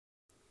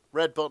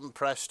Red button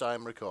pressed, I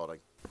am recording.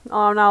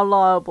 I'm now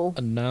liable.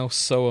 And now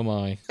so am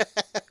I.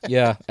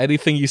 Yeah,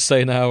 anything you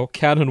say now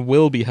can and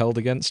will be held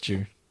against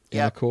you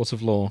in a court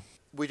of law.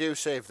 We do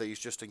save these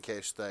just in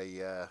case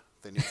they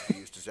need to be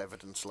used as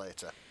evidence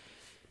later.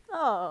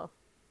 Oh.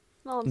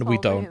 No one And told we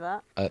me don't,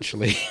 that.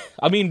 actually.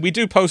 I mean, we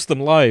do post them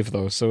live,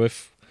 though, so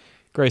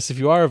Grace, if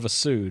you are ever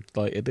sued,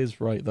 it is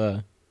right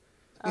there.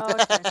 Oh,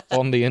 okay.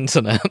 On the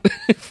internet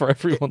for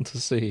everyone to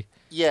see.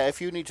 Yeah,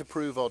 if you need to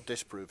prove or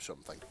disprove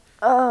something.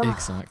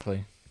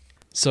 Exactly.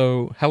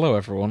 So, hello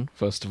everyone,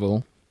 first of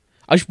all.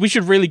 We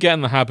should really get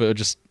in the habit of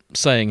just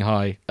saying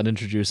hi and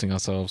introducing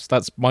ourselves.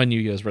 That's my New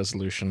Year's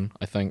resolution,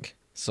 I think.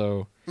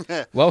 So,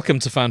 welcome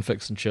to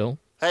Fanfics and Chill.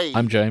 Hey.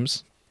 I'm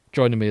James.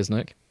 Joining me is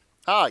Nick.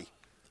 Hi.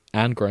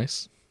 And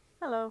Grace.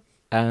 Hello.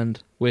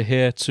 And we're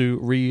here to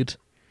read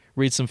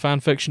some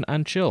fanfiction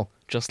and chill,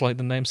 just like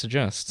the name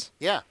suggests.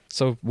 Yeah.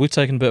 So, we've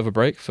taken a bit of a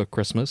break for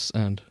Christmas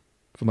and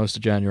for most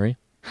of January.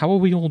 How are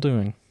we all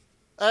doing?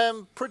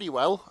 Pretty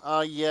well.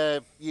 I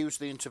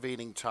used the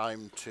intervening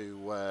time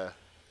to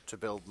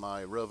build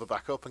my rover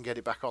back up and get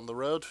it back on the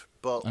road,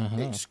 but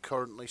it's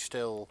currently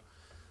still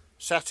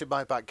sat in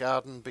my back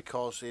garden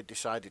because it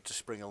decided to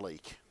spring a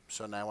leak.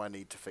 So now I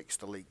need to fix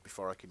the leak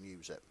before I can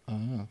use it.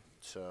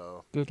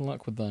 So Good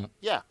luck with that.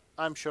 yeah,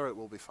 I'm sure it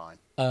will be fine.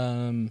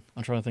 I'm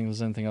trying to think if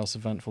there's anything else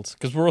eventful,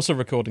 because we're also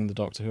recording the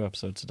Doctor Who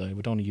episode today.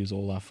 We don't want to use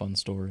all our fun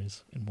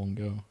stories in one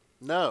go.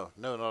 No,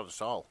 not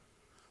at all.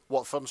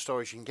 What fun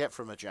stories you can get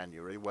from a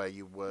January where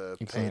you were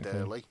paid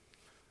early.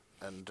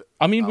 And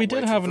I mean, we did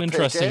waiting have for an payday.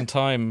 interesting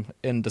time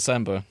in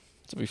December,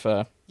 to be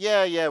fair.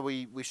 Yeah,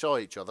 we saw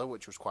each other,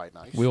 which was quite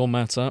nice. We all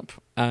met up,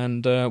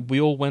 and we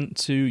all went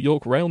to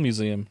York Rail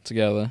Museum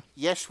together.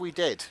 Yes, we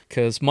did.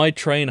 Because my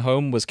train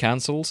home was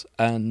cancelled,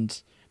 and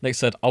Nick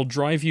said, I'll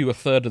drive you a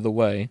third of the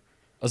way,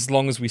 as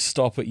long as we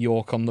stop at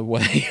York on the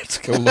way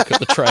to go look at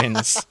the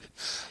trains.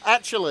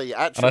 Actually.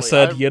 And I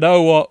said, you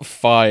know what?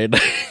 Fine.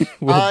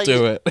 We'll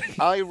do it.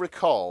 I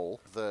recall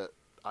that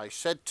I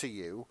said to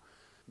you,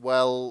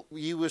 well,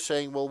 you were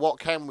saying, well, what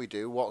can we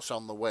do? What's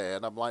on the way?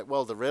 And I'm like,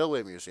 well, the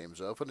Railway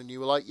Museum's open. And you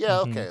were like, yeah,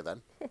 okay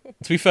then.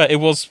 To be fair, it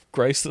was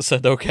Grace that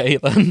said okay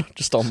then,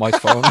 just on my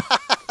phone.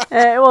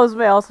 Yeah, it was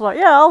me. I was like,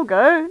 yeah, I'll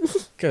go.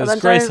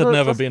 Because Grace had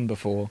never been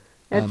before.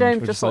 Yeah,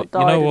 James just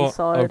died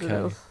inside.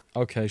 Okay.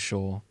 Okay,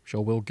 sure,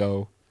 we'll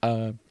go.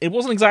 It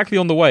wasn't exactly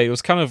on the way. It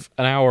was kind of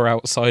an hour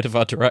outside of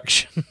our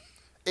direction.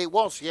 It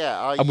was,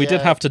 yeah. And we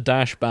did have to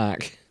dash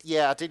back.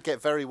 Yeah, I did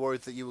get very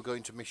worried that you were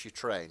going to miss your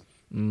train.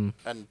 And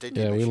did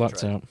you miss we your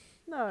lucked train? out.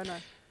 No.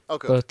 Oh,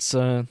 good.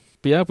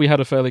 But yeah, we had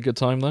a fairly good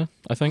time there,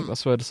 I think.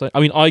 That's fair to say. I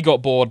mean, I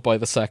got bored by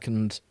the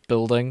second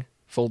building,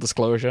 full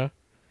disclosure.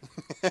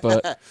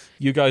 But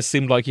you guys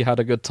seemed like you had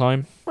a good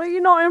time. Well,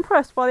 you're not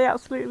impressed by the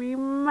absolutely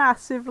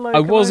massive I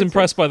locomotive? was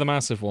impressed by the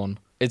massive one.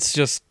 It's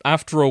just,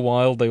 after a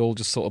while, they all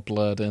just sort of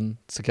blurred in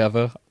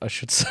together, I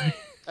should say.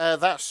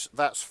 That's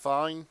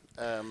fine.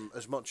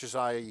 As much as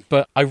I...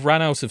 But I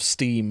ran out of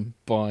steam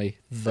by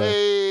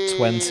the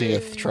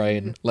 20th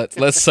train.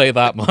 Let's say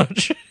that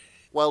much.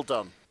 Well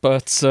done.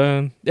 But,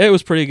 yeah, it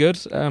was pretty good.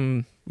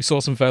 We saw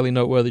some fairly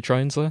noteworthy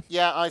trains there.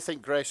 Yeah, I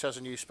think Grace has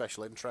a new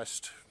special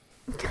interest.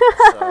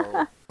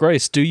 So...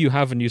 Grace, do you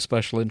have a new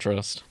special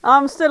interest?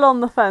 I'm still on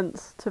the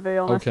fence, to be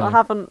honest. Okay. I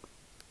haven't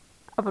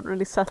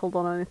really settled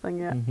on anything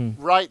yet.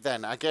 Right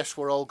then, I guess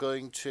we're all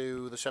going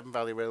to the Severn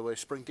Valley Railway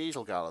Spring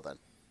Diesel Gala then.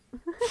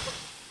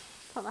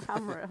 Trying to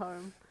hammer it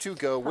home. To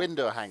go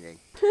window hanging.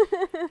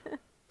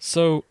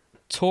 So,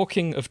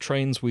 talking of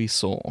trains we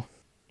saw,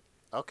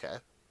 Okay.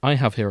 I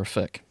have here a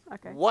fic.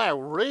 Okay. Wow,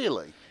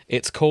 really?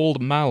 It's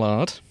called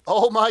Mallard.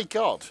 Oh my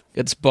god.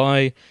 It's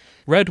by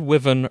Red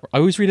Wyvern. I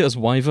always read it as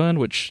Wyvern,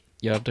 which,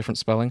 yeah, different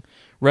spelling.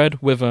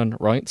 Red Wyvern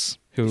Writes,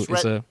 who It's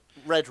is a...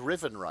 Red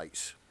Riven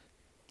Rights.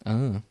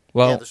 Ah,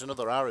 well... Yeah, there's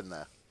another R in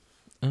there.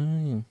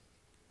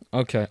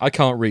 Okay, I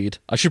can't read.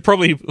 I should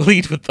probably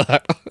lead with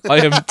that. I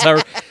am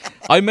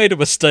I made a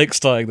mistake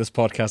starting this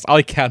podcast.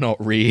 I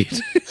cannot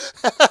read.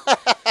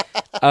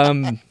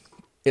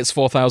 It's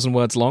 4,000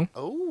 words long.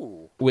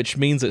 Oh. Which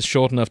means it's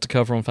short enough to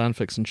cover on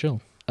Fanfics and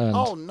Chill. And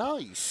Oh,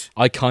 nice.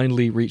 I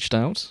kindly reached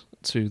out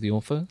to the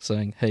author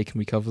saying, hey, can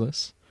we cover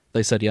this?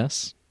 They said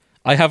yes.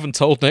 I haven't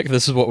told Nick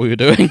this is what we were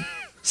doing,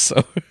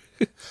 so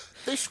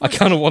I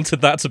kind of wanted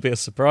that to be a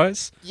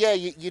surprise. Yeah,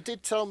 you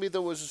did tell me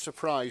there was a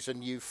surprise,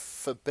 and you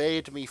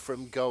forbade me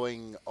from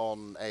going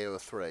on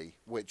AO3,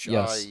 which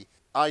Yes.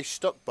 I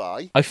stuck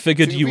by. I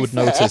figured To you be would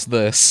fair. notice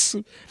this,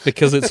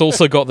 because it's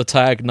also got the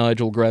tag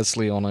Nigel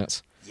Gresley on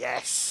it.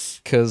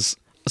 Yes.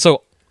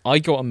 So I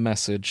got a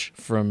message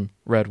from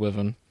Red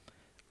Wyvern,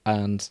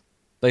 and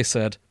they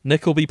said,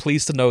 Nick will be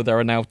pleased to know there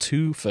are now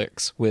 2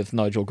 fics with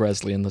Nigel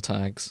Gresley in the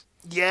tags.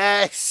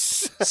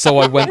 Yes. So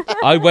I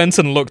went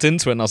and looked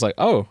into it, and I was like,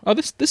 oh,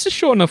 this is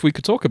short enough we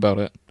could talk about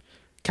it.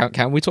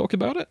 Can we talk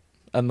about it?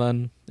 And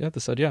then, yeah, they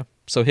said, yeah.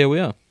 So here we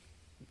are.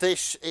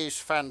 This is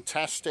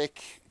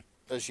fantastic.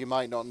 As you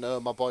might not know,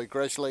 my boy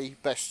Gresley,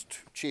 best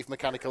chief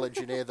mechanical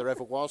engineer there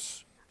ever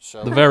was.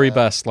 So The very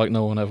best, like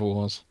no one ever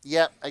was.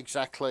 Yeah,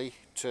 exactly.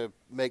 To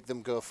make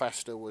them go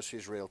faster was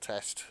his real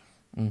test.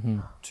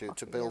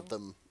 to build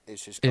them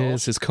is his call.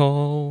 Is his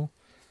call.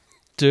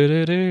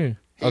 Do-do-do.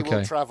 He Okay.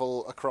 will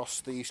travel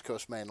across the East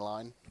Coast Main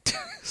Line.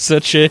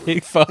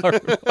 Searching far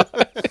away.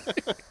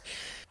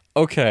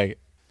 Okay.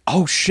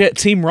 Oh shit,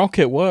 Team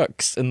Rocket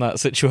works in that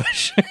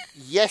situation.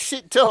 Yes,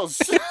 it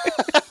does.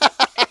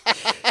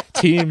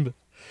 Team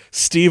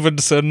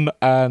Stevenson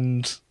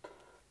and...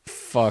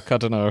 Fuck, I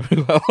don't know.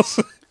 Who else?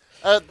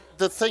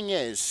 The thing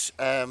is,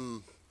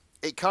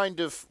 it kind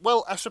of...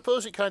 Well, I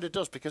suppose it kind of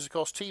does, because, of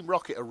course, Team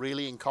Rocket are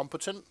really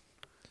incompetent.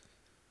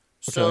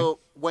 So,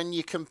 when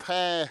you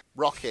compare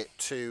Rocket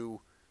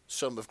to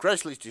some of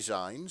Gresley's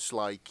designs,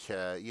 like,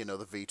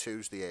 the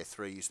V2s, the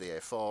A3s, the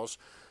A4s,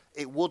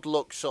 it would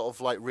look sort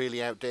of like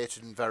really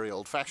outdated and very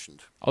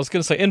old-fashioned. I was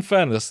going to say, in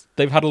fairness,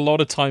 they've had a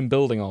lot of time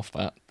building off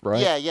that,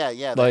 right?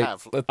 Yeah, they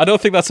have. I don't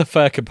think that's a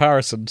fair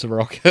comparison to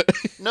Rocket.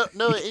 No,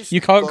 it is.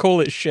 You can't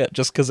call it shit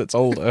just because it's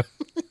older.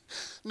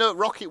 No,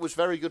 Rocket was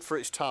very good for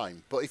its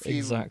time, but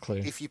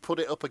if you put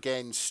it up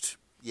against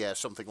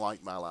something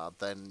like Mallard,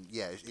 then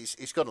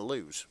it's going to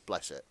lose.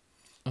 Bless it.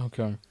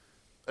 Okay.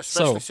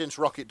 Especially since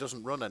Rocket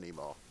doesn't run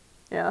anymore.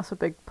 Yeah, that's a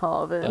big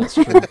part of it. That's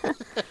true.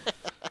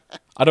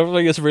 I don't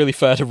think it's really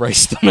fair to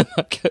race them in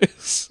that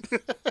case.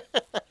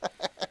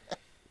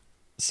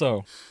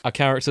 So, our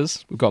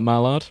characters, we've got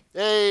Mallard.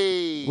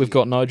 Hey! We've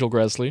got Nigel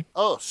Gresley.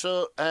 Oh,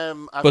 so,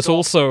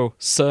 also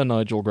Sir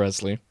Nigel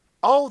Gresley.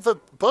 Oh,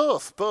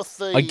 both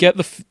the... I get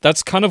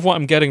that's kind of what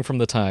I'm getting from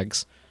the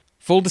tags.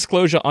 Full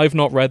disclosure, I've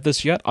not read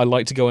this yet. I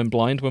like to go in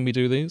blind when we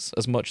do these,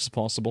 as much as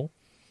possible.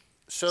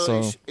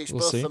 So it's we'll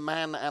both see. the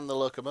man and the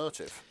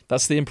locomotive.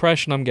 That's the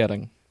impression I'm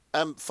getting.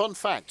 Fun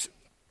fact,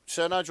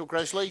 Sir Nigel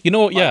Gresley... You know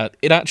what, yeah,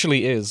 it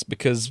actually is,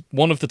 because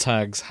one of the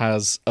tags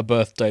has a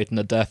birth date and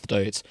a death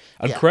date.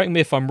 And correct me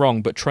if I'm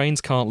wrong, but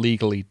trains can't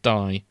legally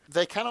die.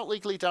 They cannot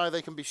legally die,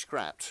 they can be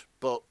scrapped,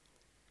 but...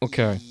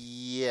 Okay.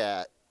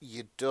 Yeah,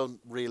 you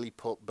don't really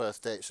put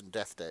birth dates and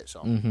death dates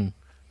on,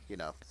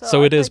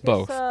 So it is take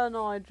both. Sir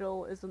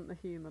Nigel isn't the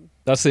human.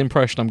 That's the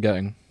impression I'm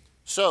getting.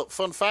 So,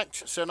 fun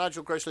fact, Sir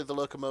Nigel Gresley the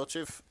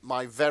locomotive,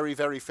 my very,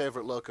 very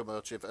favourite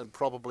locomotive, and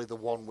probably the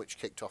one which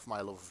kicked off my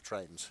love of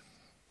trains.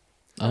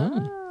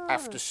 Oh.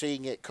 After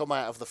seeing it come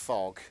out of the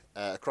fog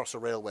across a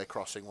railway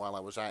crossing while I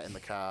was out in the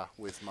car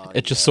with my...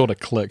 It just sort of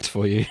clicked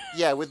for you.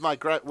 Yeah, with my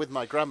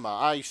grandma.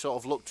 I sort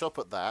of looked up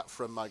at that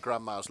from my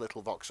grandma's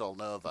little Vauxhall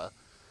Nova,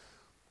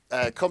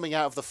 coming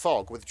out of the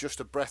fog with just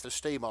a breath of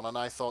steam on, and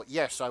I thought,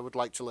 yes, I would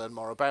like to learn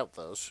more about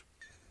those.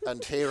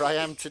 And here I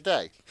am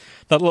today.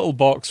 That little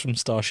box from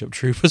Starship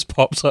Troopers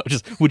pops up.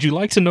 Just, would you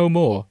like to know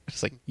more?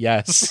 It's like,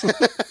 yes.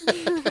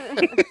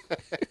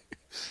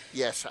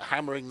 Yes,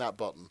 hammering that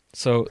button.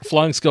 So,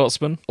 Flying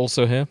Scotsman,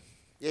 also here.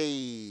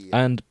 Yay.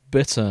 And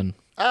Bittern.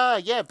 Ah,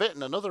 yeah,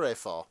 Bitten, another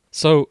A4.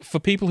 So, for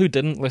people who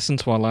didn't listen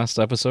to our last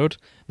episode,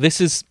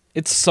 it's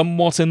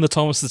somewhat in the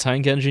Thomas the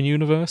Tank Engine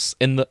universe,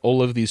 in that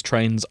all of these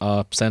trains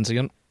are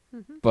sentient.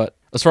 Mm-hmm. But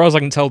as far as I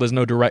can tell, there's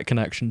no direct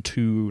connection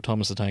to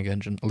Thomas the Tank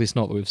Engine, at least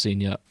not that we've seen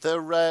yet.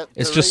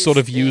 It's just sort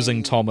of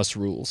using Thomas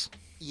rules.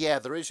 Yeah,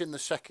 there is in the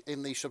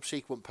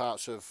subsequent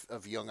parts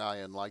of Young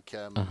Iron, like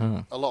a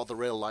lot of the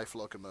real life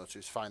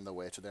locomotives find their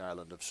way to the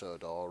island of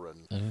Sodor,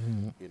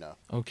 and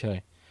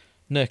Okay,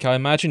 Nick, I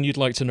imagine you'd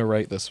like to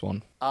narrate this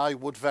one. I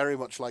would very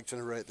much like to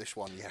narrate this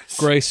one. Yes,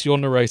 Grace, you're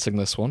narrating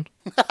this one.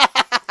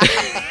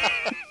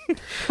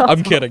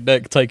 I'm kidding,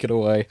 Nick. Take it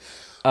away.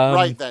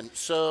 Right then.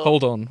 So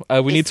hold on.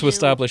 We need to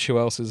establish who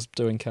else is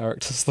doing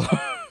characters, though.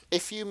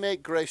 If you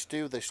make Grace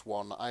do this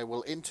one, I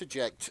will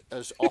interject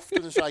as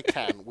often as I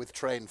can with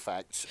train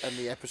facts, and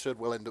the episode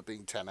will end up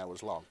being 10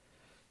 hours long.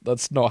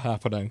 That's not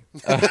happening.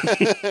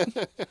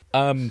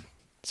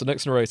 So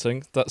next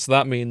narrating,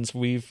 that means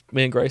me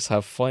and Grace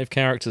have 5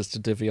 characters to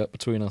divvy up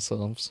between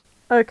ourselves.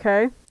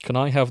 Okay. Can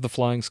I have the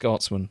Flying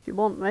Scotsman? If you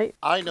want, mate.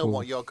 I know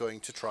what you're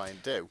going to try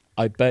and do.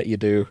 I bet you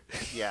do.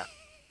 Yeah.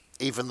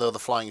 Even though the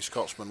Flying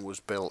Scotsman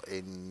was built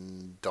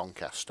in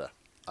Doncaster.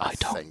 I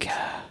don't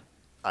care.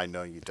 I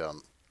know you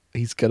don't.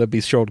 He's going to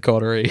be Sean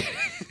Connery.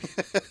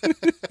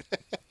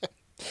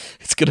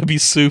 It's going to be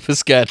super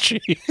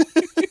sketchy.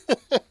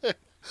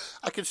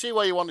 I can see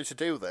why you wanted to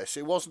do this.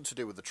 It wasn't to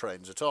do with the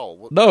trains at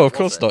all. No, of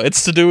course not.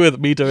 It's to do with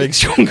me doing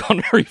Sean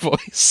Connery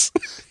voice.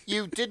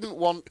 You didn't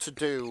want to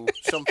do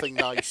something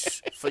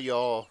nice for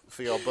your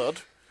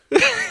bud.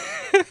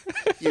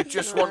 You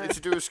just wanted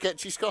to do a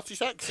sketchy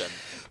Scottish accent.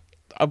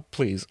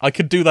 Please, I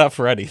could do that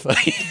for anything.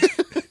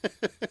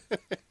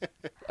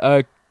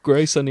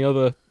 Grace, any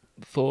other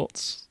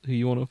thoughts who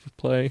you want to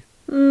play?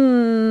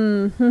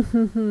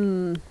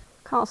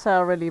 Can't say I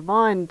really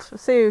mind.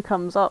 See who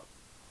comes up,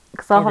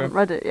 because I haven't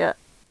read it yet.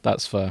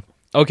 That's fair.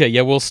 Okay,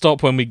 yeah, we'll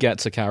stop when we get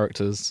to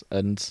characters,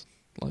 and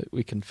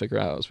we can figure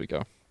it out as we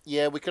go.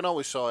 Yeah, we can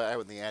always sort it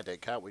out in the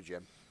edit, can't we,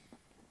 Jim?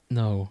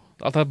 No,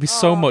 that'd be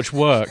so much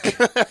work.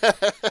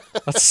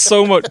 That's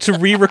so much to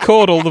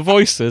re-record all the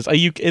voices. Are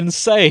you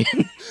insane?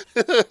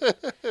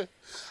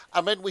 I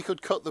meant we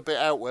could cut the bit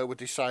out where we're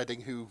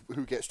deciding who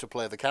gets to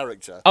play the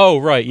character. Oh,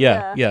 right,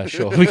 yeah,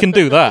 sure. We can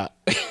do that.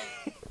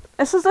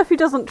 It's as if he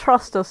doesn't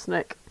trust us,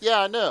 Nick.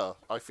 Yeah, I know.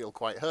 I feel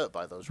quite hurt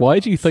by those. Why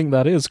do you think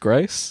that is,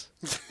 Grace?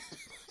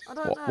 I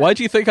don't know. Why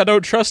do you think I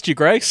don't trust you,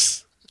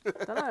 Grace? I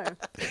don't know.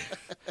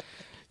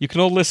 You can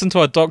all listen to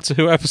our Doctor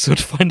Who episode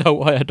to find out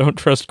why I don't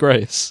trust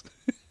Grace.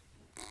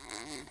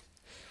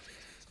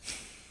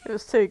 It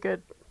was too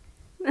good.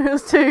 It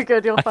was too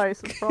good. Your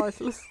face was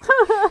priceless.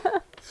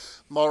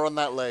 More on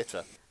that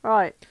later.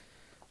 Right.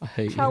 I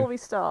hate Shall you. we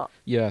start?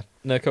 Yeah,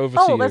 Nick, over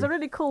to Oh, you. there's a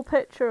really cool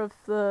picture of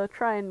the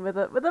train with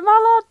a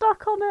Mallard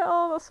duck on it.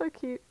 Oh, that's so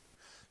cute.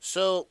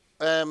 So,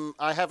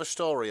 I have a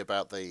story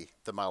about the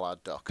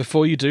Mallard duck.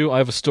 Before you do, I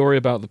have a story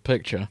about the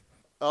picture.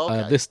 Oh,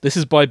 okay. This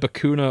is by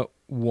Bakuna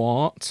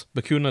Wart.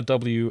 Bakuna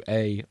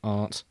W.A.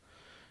 Art.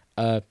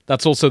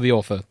 That's also the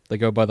author. They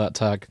go by that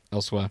tag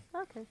elsewhere.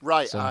 Okay.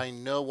 Right, So- I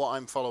know what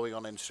I'm following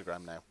on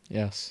Instagram now.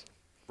 Yes.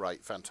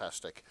 Right,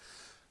 fantastic.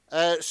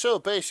 So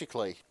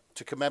basically,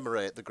 to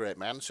commemorate the great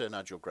man, Sir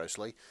Nigel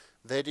Gresley,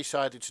 they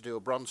decided to do a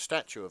bronze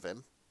statue of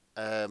him,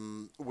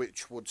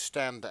 which would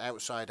stand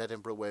outside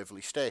Edinburgh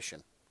Waverley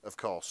Station, of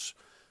course,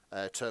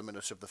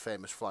 terminus of the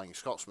famous Flying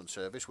Scotsman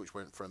service, which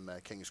went from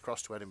King's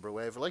Cross to Edinburgh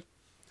Waverley.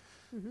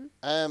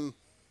 Mm-hmm.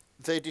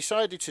 They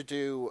decided to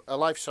do a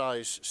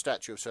life-size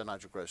statue of Sir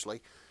Nigel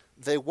Gresley.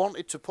 They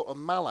wanted to put a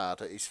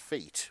mallard at his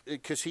feet,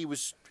 because he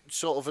was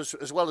sort of,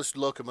 as well as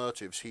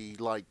locomotives, he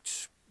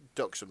liked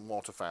ducks and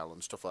waterfowl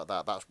and stuff like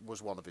that. That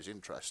was one of his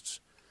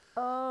interests.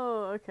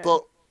 Oh, okay.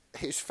 But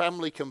his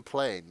family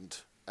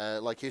complained,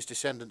 like his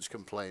descendants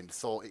complained,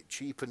 thought it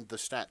cheapened the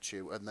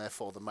statue and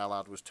therefore the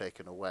mallard was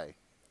taken away.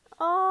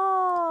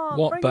 Oh,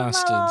 What bring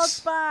bastards. the Mallards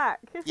back.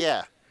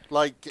 Yeah,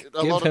 like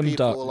a Give lot of him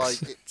people ducks. were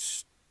like,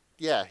 it's...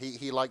 Yeah,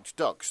 he liked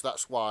ducks.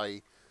 That's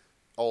why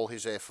nearly all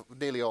his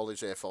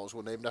airfoils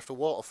were named after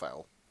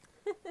waterfowl.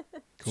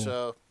 Cool.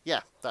 So,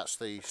 yeah, that's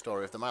the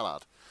story of the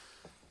mallard.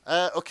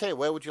 Okay,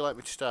 where would you like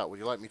me to start? Would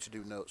you like me to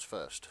do notes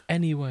first?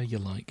 Anywhere you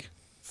like.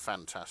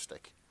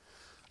 Fantastic.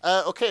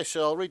 Okay,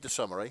 so I'll read the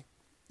summary.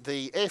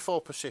 The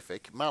A4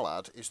 Pacific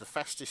Mallard is the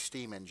fastest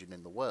steam engine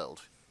in the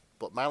world,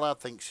 but Mallard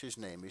thinks his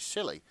name is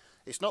silly.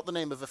 It's not the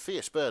name of a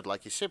fierce bird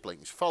like his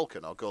siblings,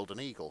 falcon or golden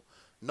eagle,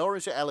 nor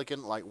is it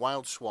elegant like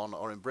wild swan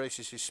or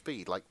embraces his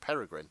speed like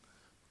peregrine.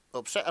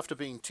 Upset after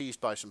being teased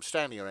by some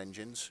Stanier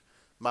engines,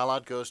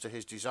 Mallard goes to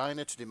his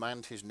designer to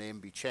demand his name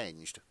be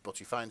changed, but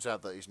he finds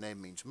out that his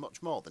name means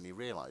much more than he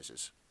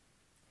realises.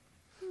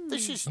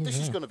 This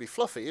is going to be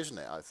fluffy, isn't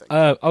it, I think?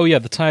 Oh yeah,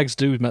 the tags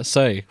do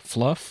say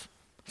fluff.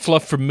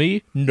 Fluff from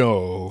me?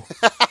 No.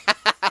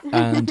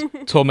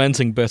 And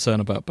tormenting bittern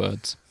about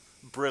birds.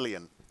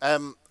 Brilliant.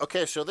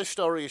 Okay, so this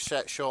story is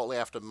set shortly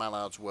after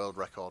Mallard's world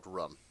record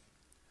run,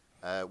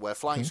 where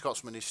Flying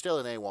Scotsman is still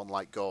an A1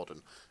 like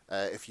Gordon.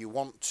 If you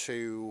want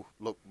to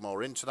look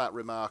more into that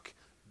remark,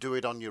 do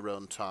it on your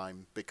own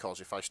time, because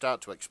if I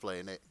start to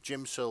explain it,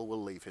 Jim Searle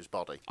will leave his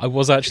body. I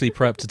was actually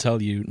prepped to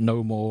tell you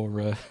no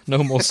more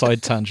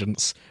side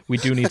tangents. We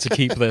do need to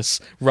keep this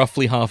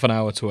roughly half an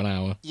hour to an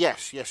hour.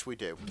 Yes, we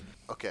do.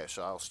 Okay,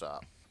 so I'll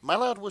start.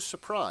 Mallard was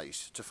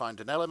surprised to find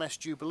an LMS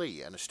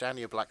Jubilee and a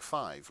Stanier Black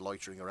 5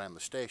 loitering around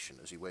the station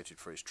as he waited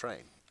for his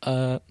train.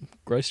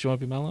 Grace, do you want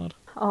to be Mallard?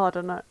 Oh, I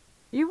don't know.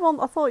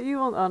 I thought you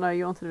want. Oh no,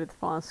 you wanted to do the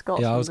Flying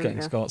Scotsman. Yeah, I was didn't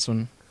getting you?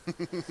 Scotsman.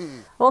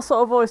 What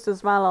sort of voice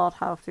does Mallard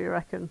have, do you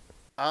reckon?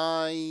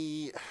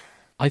 I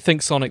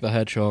think Sonic the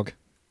Hedgehog,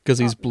 because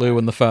he's blue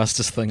and the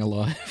fastest thing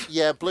alive.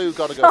 Yeah, Blue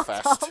gotta go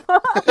fast.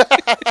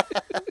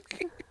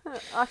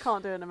 I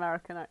can't do an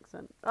American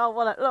accent. Oh,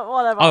 whatever.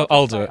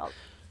 I'll just do say it.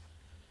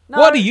 No,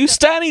 What are you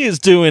Staniers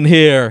doing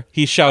here?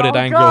 He shouted oh,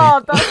 angrily.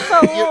 God, that's so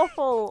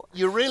awful.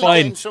 You're really Fine.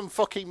 getting some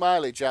fucking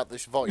mileage out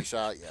this voice,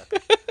 aren't you?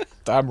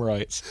 Damn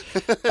right.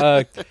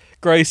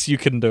 Grace, you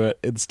can do it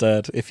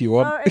instead if you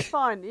want. No, it's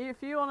fine.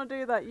 If you want to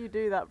do that, you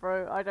do that,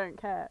 bro. I don't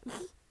care.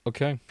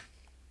 Okay,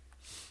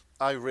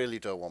 I really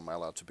don't want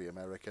Mallard to be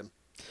American.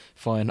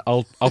 fine.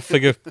 I'll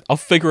figure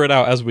it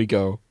out as we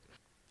go.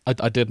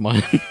 I did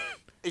mine.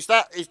 Is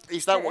that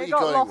what It you're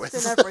got going lost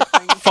with? in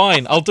everything.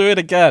 Fine, I'll do it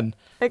again.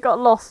 It got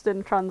lost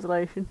in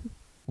translation.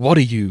 What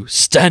are you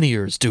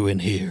Staniers doing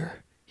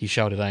here? He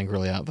shouted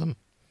angrily at them.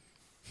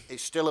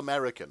 It's still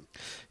American.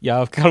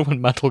 Yeah, I've got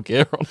one Metal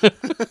Gear on it.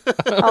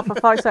 Oh, for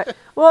fuck's sake.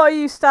 What are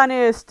you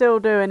Staniers still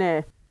doing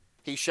here?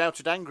 He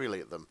shouted angrily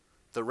at them.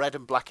 The red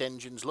and black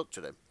engines looked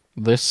at him.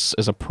 This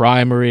is a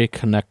primary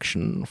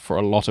connection for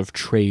a lot of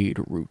trade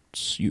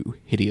routes, you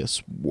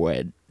hideous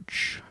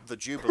wedge. The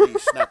Jubilee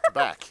snapped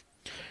back.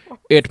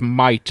 It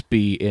might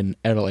be in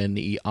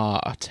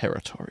LNER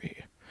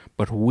territory,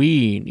 but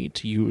we need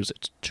to use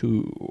it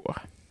too.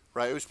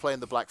 Right, who's playing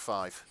the Black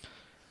 5?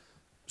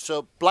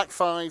 So, Black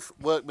 5,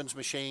 workman's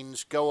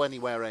machines, go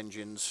anywhere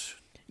engines.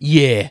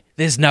 Yeah,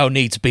 there's no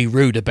need to be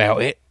rude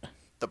about it.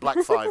 The Black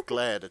 5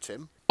 glared at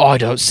him. I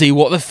don't see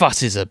what the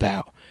fuss is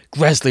about.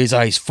 Gresley's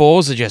Ace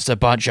 4s are just a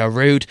bunch of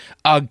rude,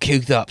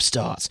 uncouth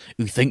upstarts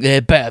who think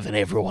they're better than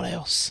everyone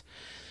else.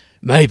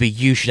 Maybe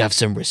you should have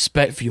some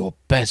respect for your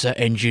better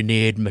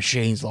engineered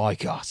machines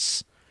like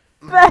us.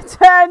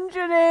 Better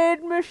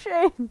engineered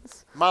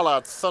machines.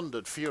 Mallard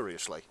thundered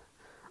furiously.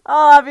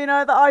 I'll have you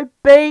know that I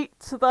beat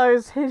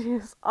those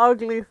hideous,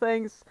 ugly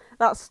things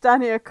that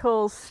Stania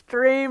calls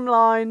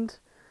streamlined.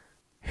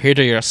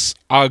 Hideous,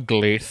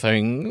 ugly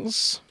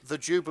things. The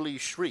Jubilee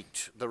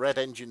shrieked, the red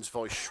engine's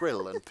voice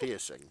shrill and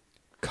piercing.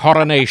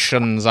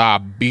 Coronations are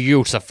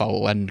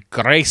beautiful and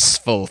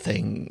graceful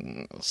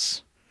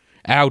things.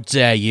 How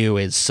dare you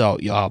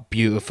insult your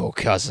beautiful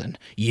cousin?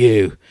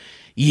 You.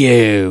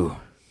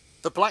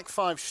 The Black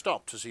Five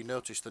stopped as he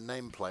noticed the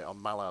nameplate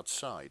on Mallard's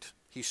side.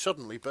 He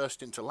suddenly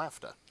burst into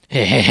laughter.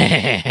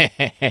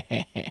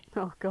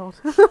 Oh, God.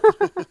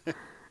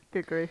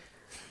 Good grief.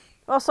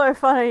 What's so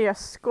funny, you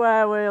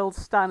square-wheeled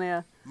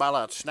Stania?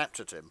 Mallard snapped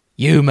at him.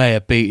 You may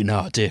have beaten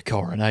our dear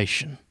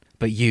Coronation,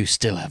 but you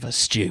still have a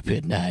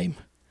stupid name.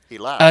 He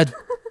laughed.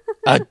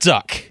 A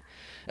duck.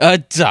 A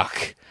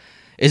duck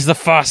is the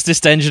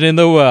fastest engine in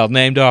the world,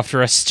 named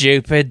after a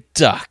stupid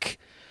duck.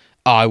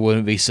 I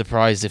wouldn't be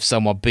surprised if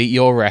someone beat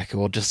your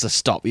record just to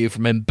stop you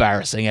from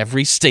embarrassing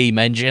every steam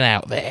engine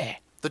out there.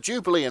 The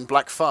Jubilee and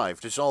Black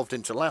Five dissolved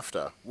into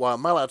laughter, while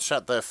Mallard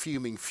sat there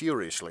fuming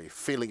furiously,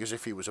 feeling as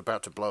if he was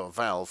about to blow a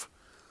valve.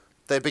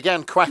 They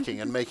began quacking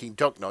and making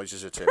duck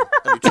noises at him,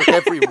 and he took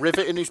every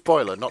rivet in his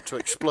boiler not to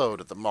explode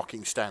at the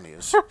mocking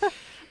Staniers.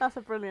 That's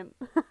a brilliant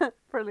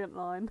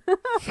line.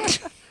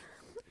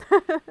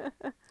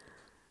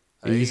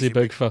 Easy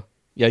big fella.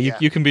 Yeah,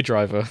 you can be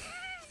driver.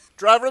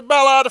 Driver of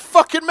Mallard, I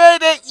fucking made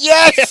it!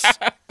 Yes!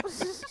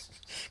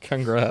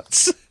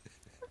 Congrats.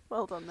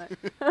 Well done, Nick.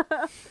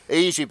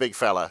 Easy, big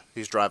fella,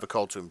 his driver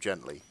called to him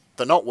gently.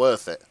 They're not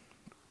worth it.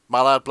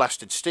 Mallard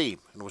blasted steam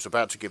and was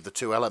about to give the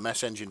two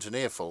LMS engines an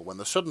earful when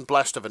the sudden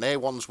blast of an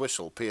A1's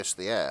whistle pierced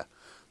the air.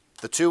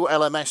 The two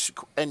LMS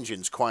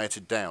engines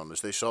quieted down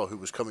as they saw who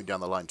was coming down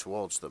the line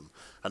towards them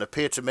and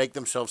appeared to make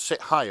themselves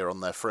sit higher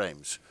on their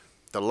frames.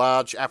 The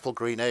large apple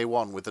green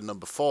A1 with the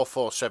number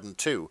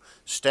 4472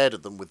 stared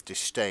at them with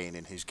disdain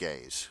in his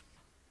gaze.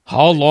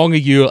 How long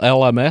have you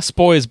LMS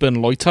boys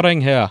been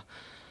loitering here?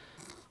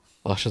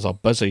 This is a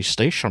busy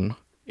station.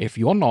 If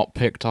you're not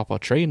picked up a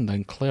train,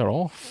 then clear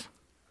off.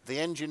 The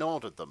engine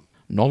ordered them.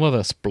 None of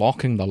this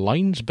blocking the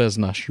lines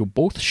business you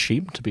both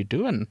seem to be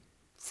doing.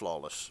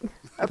 Flawless.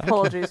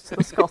 Apologies to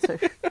the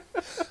Scottish.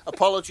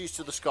 Apologies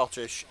to the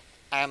Scottish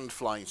and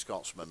Flying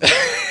Scotsman.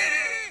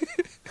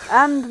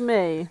 And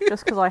me,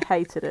 just because I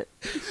hated it.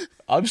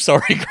 I'm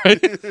sorry,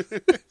 Greg.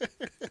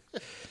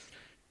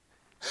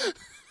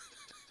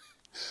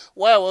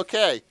 Well,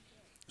 okay.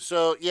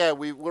 So, yeah,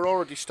 we're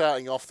already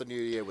starting off the new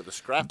year with a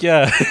scrap.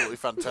 Yeah. Absolutely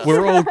fantastic.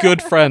 We're all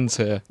good friends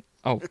here.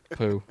 Oh,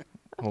 poo.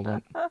 Hold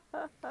on.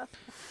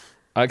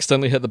 I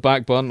accidentally hit the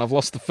back button. I've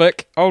lost the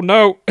fic. Oh,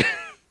 no.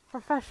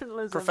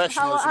 Professionalism.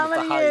 Professionalism How of the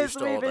many years highest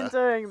have we been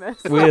order. doing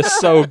this? We're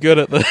so good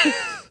at this.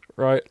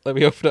 Right, let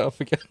me open it up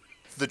again.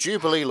 The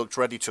Jubilee looked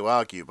ready to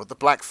argue, but the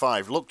Black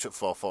Five looked at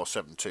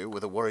 4472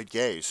 with a worried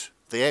gaze.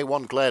 The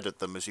A1 glared at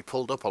them as he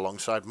pulled up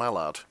alongside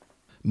Mallard.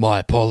 My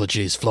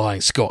apologies, Flying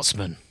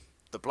Scotsman.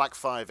 The Black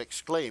Five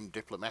exclaimed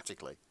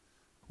diplomatically.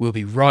 We'll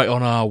be right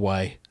on our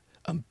way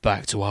and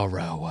back to our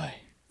railway.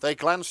 They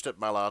glanced at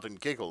Mallard and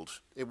giggled.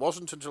 It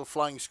wasn't until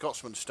Flying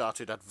Scotsman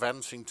started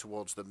advancing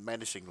towards them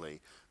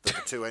menacingly that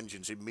the two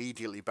engines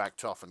immediately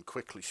backed off and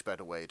quickly sped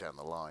away down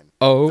the line.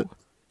 Oh,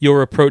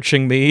 you're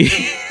approaching me.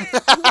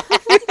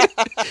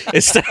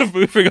 Instead of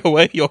moving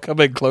away, you're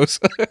coming closer.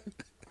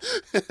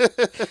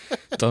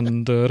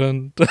 Dun, dun,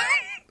 dun, dun.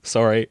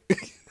 Sorry.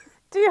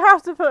 Do you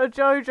have to put a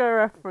JoJo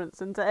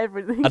reference into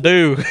everything? I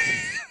do.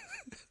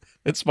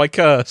 It's my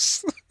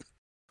curse.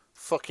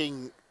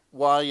 Fucking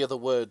why are the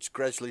words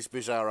Gresley's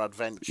Bizarre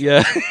Adventure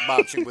Yeah.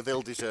 marching with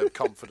ill-deserved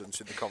confidence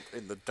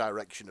in the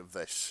direction of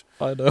this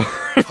I know.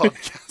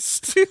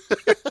 podcast?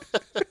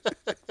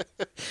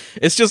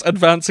 It's just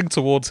advancing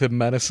towards him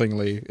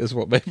menacingly is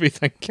what made me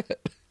think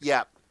it.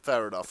 Yeah,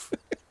 fair enough.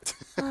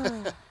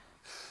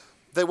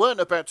 They weren't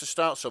about to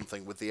start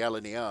something with the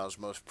LNER's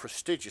most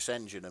prestigious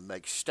engine and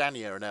make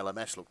Stania and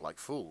LMS look like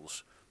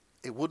fools.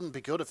 It wouldn't be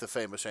good if the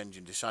famous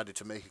engine decided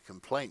to make a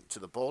complaint to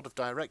the board of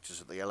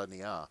directors at the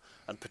LNER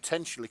and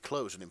potentially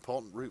close an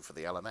important route for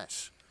the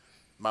LMS.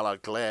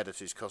 Mallard glared at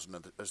his cousin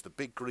as the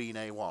big green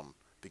A1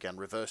 began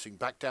reversing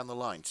back down the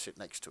line to sit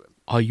next to him.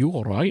 Are you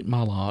alright,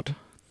 Mallard?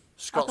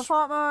 I can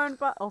fight my own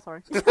oh,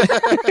 sorry.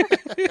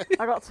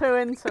 I got too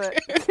into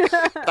it.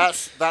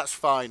 That's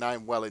fine,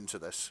 I'm well into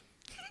this.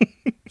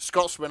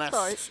 Scotsman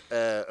asked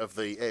of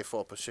the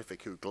A4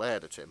 Pacific, who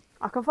glared at him.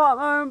 I can fight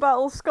my own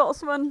battles,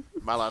 Scotsman.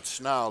 Mallard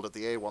snarled at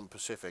the A1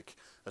 Pacific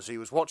as he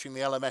was watching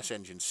the LMS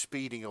engine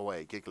speeding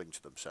away, giggling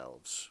to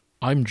themselves.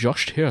 I'm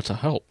just here to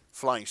help.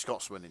 Flying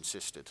Scotsman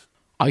insisted.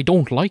 I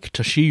don't like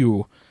to see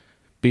you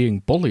being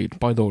bullied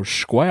by those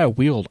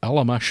square-wheeled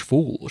LMS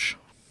fools.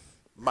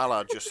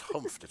 Mallard just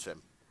humphed at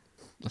him.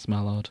 That's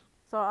Mallard.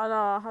 So I know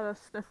I had a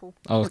sniffle.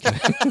 Oh,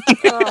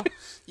 okay.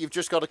 You've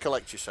just got to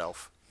collect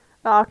yourself.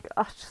 I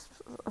just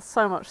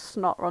so much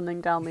snot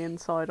running down the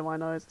inside of my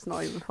nose. It's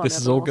not even funny. This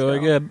is all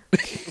going in.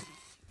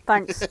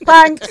 Thanks.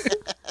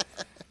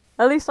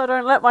 At least I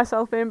don't let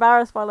myself be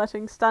embarrassed by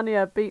letting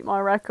Stania beat my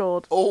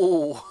record.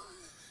 Oh,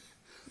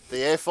 The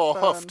A4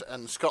 Burn. huffed,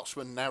 and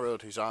Scotsman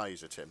narrowed his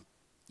eyes at him.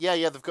 Yeah,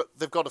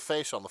 they've got a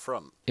face on the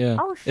front. Yeah.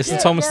 Oh, It's the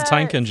shit, Thomas the yeah,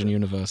 Tank it's- Engine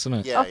universe, isn't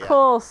it? Yeah, Of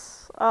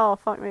course. Oh,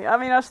 fuck me. I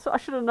mean, I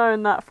should have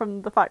known that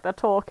from the fact they're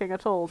talking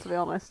at all, to be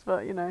honest,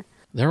 but, you know.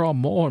 There are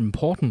more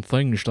important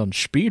things than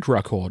speed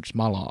records,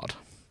 Mallard.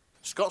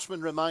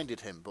 Scotsman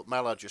reminded him, but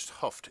Mallard just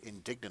huffed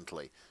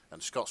indignantly,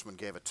 and Scotsman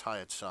gave a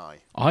tired sigh.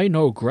 I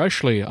know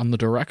Greshley and the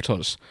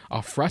directors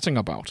are fretting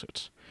about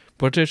it,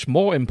 but it's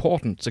more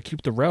important to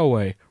keep the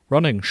railway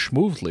running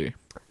smoothly.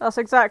 That's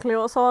exactly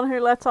what someone who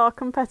let our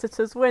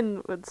competitors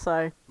win would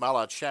say.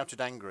 Mallard shouted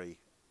angry.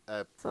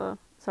 So,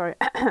 sorry.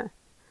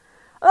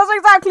 That's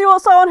exactly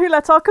what someone who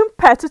let our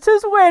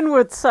competitors win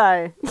would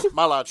say.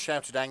 Mallard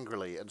shouted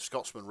angrily, and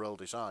Scotsman rolled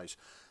his eyes.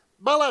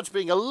 Mallard's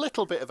being a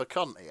little bit of a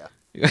cunt here.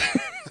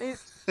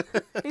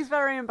 He's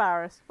very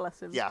embarrassed,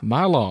 bless him. Yeah.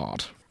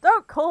 Mallard.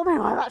 Don't call me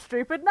by that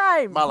stupid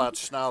name. Mallard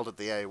snarled at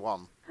the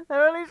A1.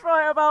 They're only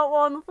right about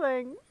one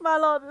thing.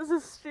 Mallard is a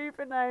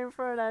stupid name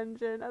for an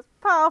engine, as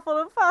powerful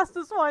and fast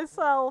as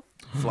myself.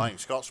 Flying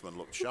Scotsman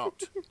looked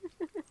shocked.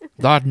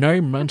 That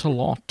name meant a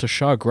lot to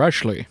Sir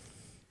Greshley.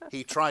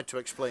 He tried to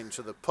explain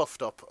to the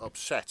puffed-up,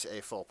 upset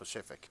A4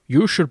 Pacific.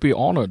 You should be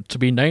honoured to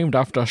be named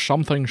after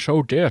something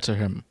so dear to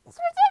him. It's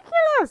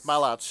ridiculous!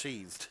 Mallard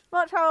seethed.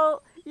 Much how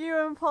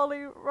you and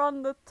Polly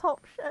run the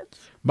top sheds.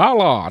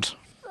 Mallard!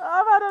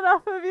 I've had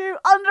enough of you,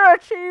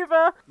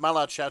 underachiever!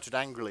 Mallard shouted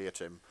angrily at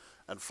him,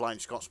 and Flying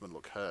Scotsman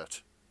looked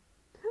hurt.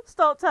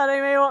 Stop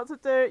telling me what to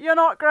do. You're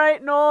not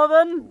Great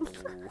Northern.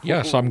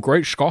 Yes, I'm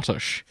Great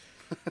Scottish.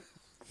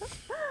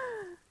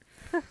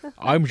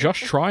 I'm just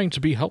trying to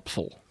be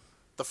helpful.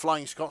 The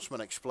Flying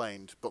Scotsman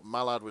explained, but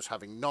Mallard was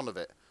having none of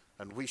it,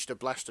 and wished a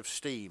blast of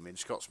steam in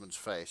Scotsman's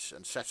face,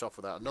 and set off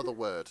without another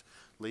word,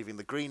 leaving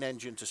the green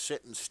engine to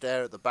sit and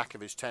stare at the back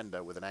of his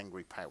tender with an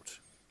angry pout.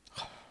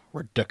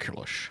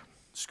 Ridiculous.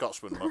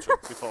 Scotsman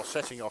muttered, before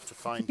setting off to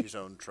find his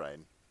own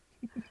train.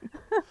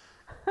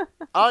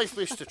 I've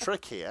missed a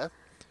trick here.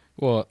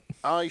 What?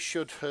 I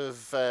should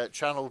have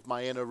channeled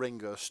my inner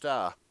Ringo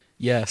Starr.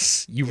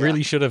 Yes, you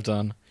really should have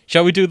done.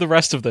 Shall we do the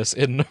rest of this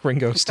in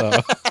Ringo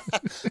Starr?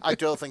 I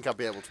don't think I'll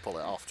be able to pull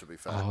it off, to be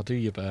fair. Oh, do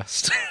your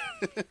best.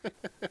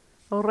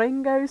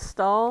 Ringo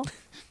Starr.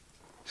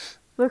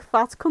 The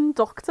fat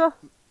conductor.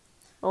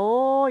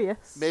 Oh,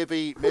 yes.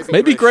 Maybe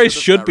Grace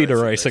should be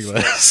narrated narrating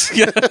this.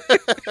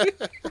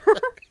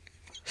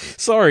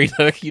 Sorry,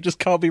 Nick, you just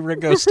can't be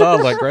Ringo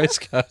Starr like Grace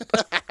can.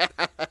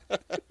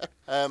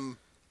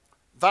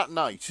 That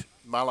night,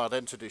 Mallard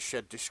entered his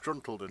shed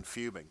disgruntled and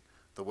fuming.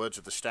 The words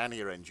of the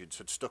Stanier engines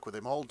had stuck with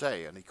him all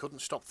day, and he couldn't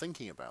stop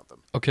thinking about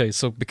them. Okay,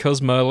 so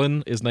because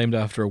Merlin is named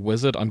after a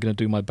wizard, I'm going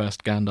to do my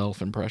best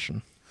Gandalf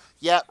impression.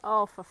 Yeah,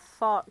 Oh, for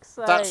fuck's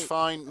sake. that's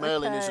fine.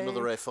 Merlin is Okay.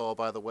 another A4,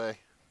 by the way.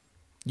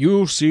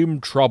 You seem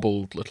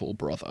troubled, little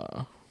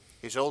brother.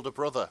 His older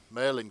brother,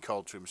 Merlin,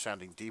 called to him,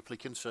 sounding deeply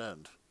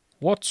concerned.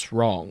 What's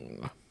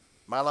wrong?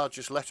 Mallard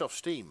just let off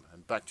steam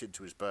and backed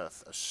into his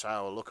berth, a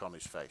sour look on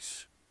his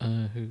face.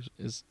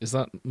 Is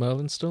that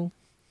Merlin still?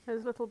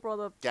 His little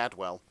brother,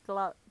 Gadwell.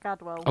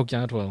 Gadwell. Oh,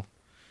 Gadwell.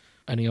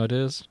 Any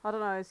ideas? I don't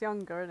know, he's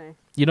younger, isn't he?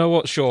 You know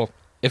what? Sure.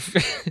 If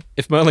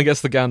if Merlin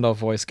gets the Gandalf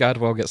voice,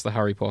 Gadwell gets the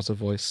Harry Potter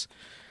voice.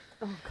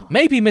 Oh, God.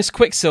 Maybe Miss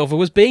Quicksilver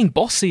was being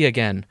bossy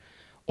again,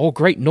 or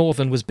Great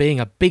Northern was being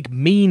a big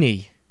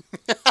meanie.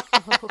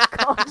 Oh,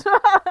 God.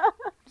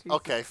 Jesus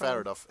Okay, fair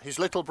Christ. enough. His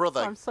little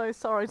brother... I'm so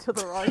sorry to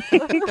the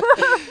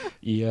writer.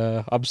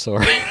 Yeah, I'm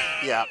sorry.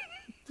 Yeah.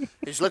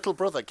 His little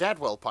brother,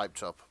 Gadwell,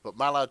 piped up, but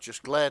Mallard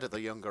just glared at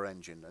the younger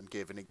engine and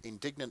gave an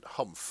indignant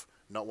humph,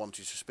 not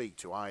wanting to speak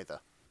to either.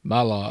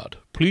 Mallard,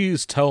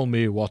 please tell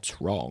me what's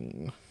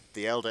wrong.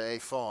 The elder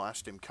A4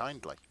 asked him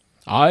kindly.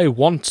 I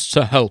want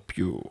to help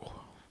you.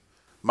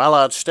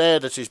 Mallard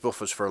stared at his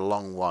buffers for a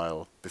long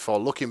while, before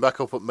looking back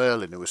up at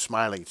Merlin, who was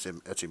smiling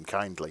at him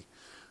kindly.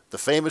 The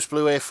famous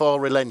blue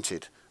A4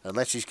 relented, and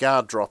let his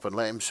guard drop and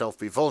let himself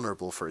be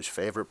vulnerable for his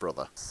favourite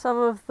brother. Some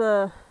of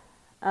the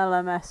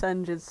LMS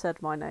engines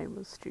said my name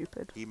was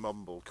stupid. He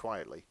mumbled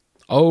quietly.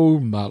 Oh,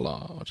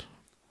 Mallard.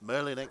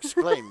 Merlin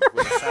exclaimed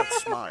with a sad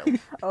smile.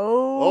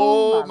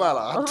 Oh,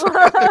 Mallard.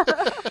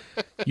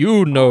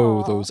 You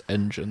know those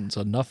engines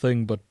are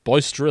nothing but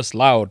boisterous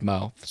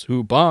loudmouths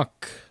who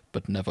bark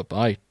but never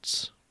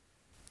bite.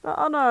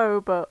 I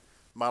know, but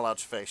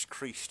Mallard's face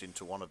creased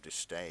into one of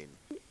disdain.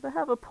 they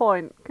have a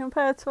point.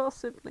 Compared to our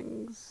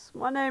siblings,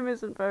 my name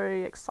isn't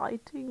very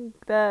exciting.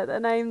 They're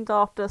named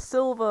after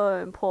silver,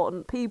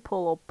 important people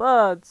or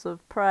birds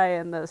of prey,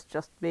 and there's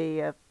just me,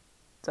 a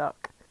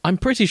duck. I'm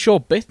pretty sure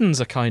Bitten's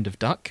a kind of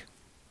duck.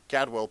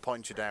 Gadwell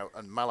pointed out,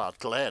 and Mallard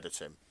glared at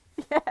him.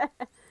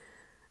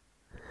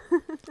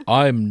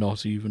 I'm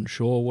not even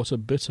sure what a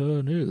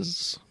bittern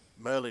is.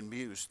 Merlin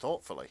mused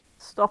thoughtfully.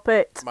 Stop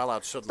it.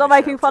 Mallard suddenly Stop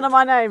making fun shouted, of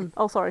my name.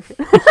 Oh, sorry.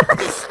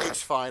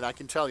 It's fine, I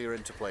can tell you're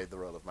interplayed the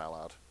role of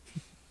Mallard.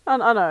 I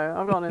know,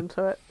 I've gone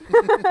into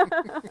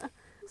it.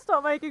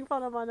 Stop making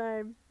fun of my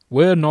name.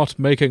 We're not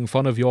making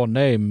fun of your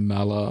name,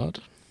 Mallard.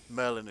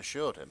 Merlin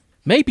assured him.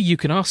 Maybe you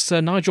can ask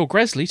Sir Nigel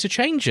Gresley to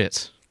change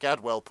it.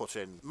 Gadwell put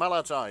in.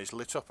 Mallard's eyes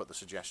lit up at the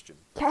suggestion.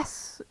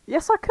 Yes,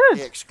 I could.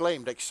 He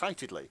exclaimed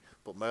excitedly,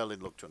 but Merlin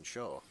looked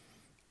unsure.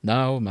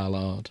 Now,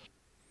 Mallard,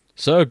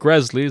 Sir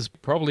Gresley's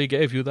probably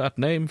gave you that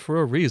name for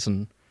a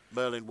reason.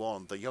 Merlin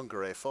warned the younger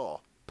A4.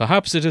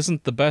 Perhaps it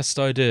isn't the best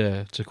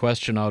idea to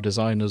question our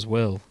designer's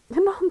will.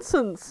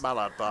 Nonsense.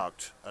 Mallard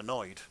barked,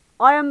 annoyed.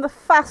 I am the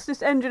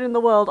fastest engine in the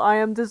world. I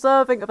am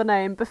deserving of a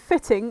name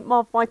befitting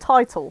of my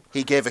title.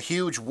 He gave a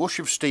huge whoosh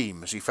of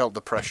steam as he felt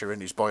the pressure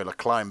in his boiler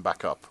climb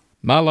back up.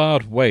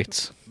 Mallard,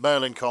 wait.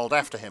 Merlin called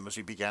after him as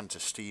he began to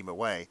steam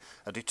away,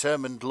 a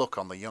determined look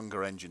on the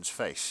younger engine's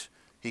face.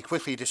 He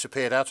quickly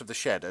disappeared out of the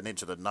shed and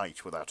into the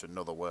night without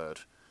another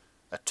word.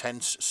 A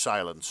tense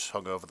silence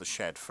hung over the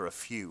shed for a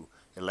few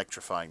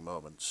electrifying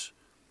moments.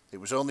 It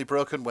was only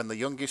broken when the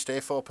youngest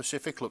A4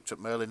 Pacific looked at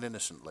Merlin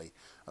innocently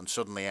and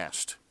suddenly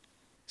asked,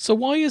 So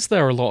why is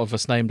there a lot of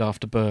us named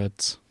after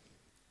birds?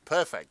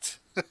 Perfect.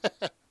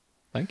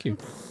 Thank you.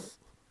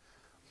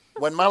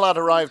 When Mallard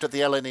arrived at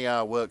the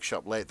LNER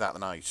workshop late that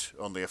night,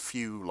 only a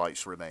few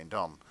lights remained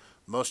on.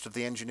 Most of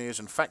the engineers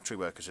and factory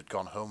workers had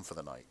gone home for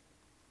the night.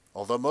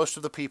 Although most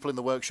of the people in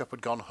the workshop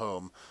had gone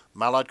home,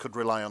 Mallard could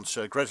rely on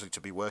Sir Gresley to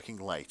be working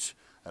late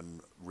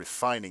and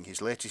refining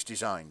his latest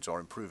designs or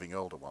improving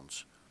older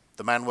ones.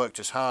 The man worked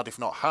as hard, if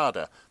not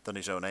harder, than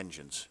his own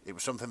engines. It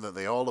was something that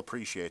they all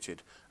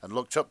appreciated and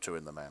looked up to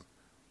in the man.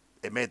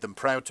 It made them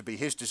proud to be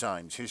his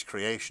designs, his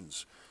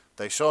creations.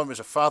 They saw him as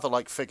a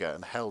father-like figure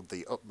and held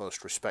the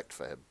utmost respect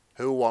for him.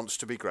 Who wants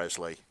to be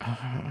Gresley?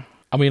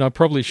 I mean, I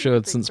probably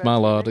should, since Gresley.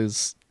 Mallard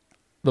is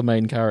the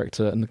main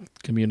character and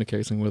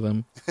communicating with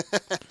him.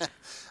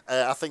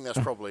 I think that's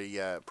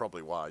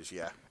probably wise,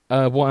 yeah.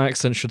 What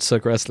accent should Sir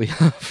Gresley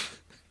have?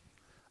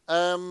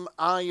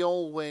 I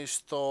always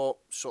thought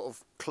sort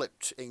of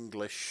clipped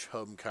English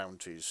home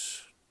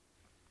counties.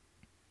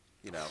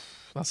 You know.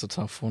 That's a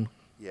tough one.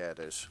 Yeah, it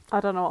is. I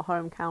don't know what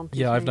home county.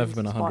 Yeah, I've never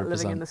been despite 100%.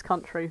 living in this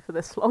country for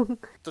this long.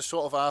 The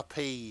sort of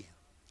RP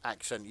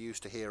accent you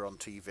used to hear on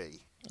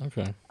TV.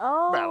 Okay.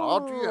 Oh.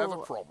 Mallard, do you have a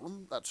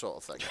problem? That sort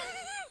of thing.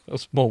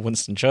 That's more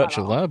Winston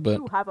Churchill there, but...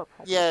 You have a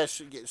problem.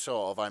 Yes,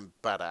 sort of. I'm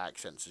bad at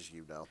accents, as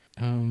you know.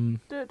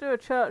 Do a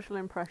Churchill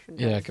impression.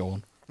 Yeah, Yes. go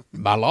on.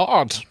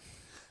 Mallard!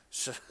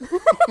 So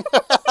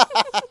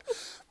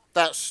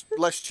that's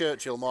less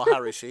Churchill, more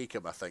Harry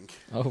Seacombe, I think,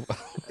 Oh,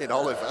 in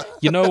Oliver.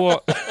 you know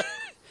what?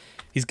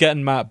 He's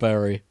getting Matt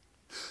Berry.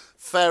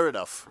 Fair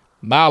enough.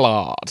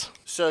 Mallard!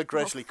 Sir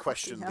Gresley fucking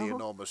questioned the hell.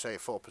 enormous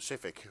A4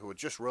 Pacific, who had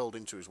just rolled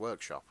into his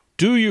workshop.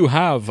 Do you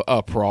have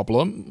a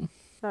problem?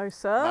 No,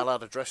 sir.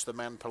 Mallard addressed the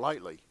man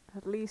politely.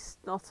 At least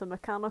not a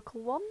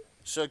mechanical one.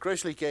 Sir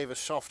Gresley gave a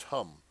soft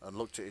hum and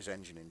looked at his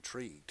engine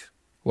intrigued.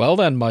 Well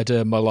then, my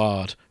dear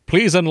Mallard,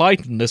 please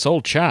enlighten this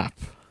old chap.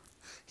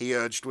 He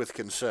urged with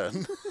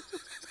concern.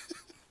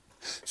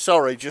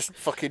 Sorry, just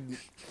fucking...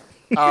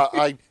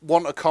 I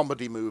want a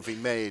comedy movie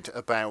made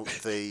about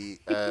the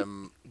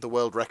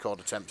world record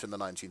attempt in the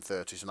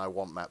 1930s, and I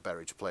want Matt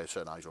Berry to play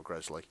Sir Nigel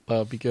Gresley.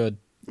 That'd be good.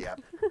 Yeah.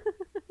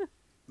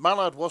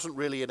 Mallard wasn't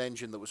really an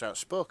engine that was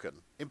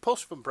outspoken.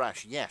 Impulsive and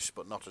brash, yes,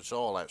 but not at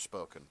all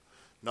outspoken.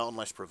 Not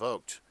unless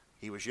provoked.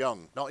 He was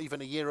young, not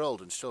even a year old,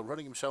 and still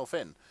running himself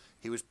in.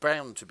 He was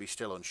bound to be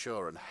still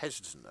unsure and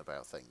hesitant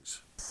about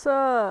things.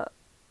 Sir,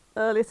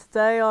 earlier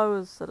today I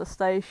was at a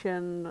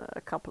station,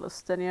 a couple of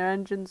Stenier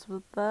engines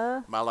were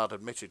there. Mallard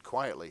admitted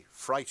quietly,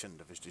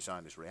 frightened of his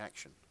designer's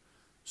reaction.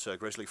 Sir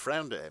Gresley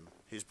frowned at him,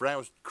 his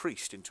brows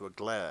creased into a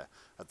glare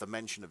at the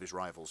mention of his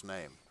rival's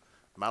name.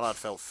 Mallard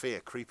felt fear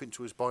creep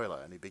into his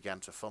boiler, and he began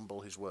to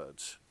fumble his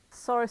words.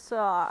 Sorry, sir,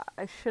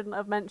 I shouldn't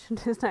have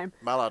mentioned his name.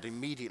 Mallard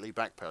immediately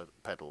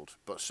backpedaled,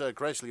 but Sir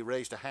Gresley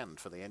raised a hand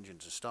for the engine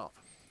to stop.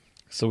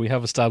 So we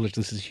have established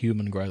this is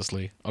human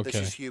Gresley. Okay.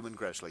 This is human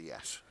Gresley,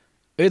 yes.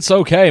 It's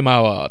okay,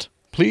 Mallard.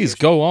 Please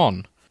go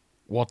on.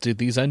 What did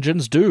these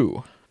engines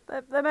do?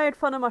 They made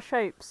fun of my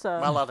shape, sir.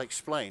 Mallard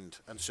explained,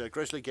 and Sir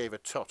Gresley gave a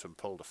tot and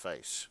pulled a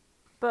face.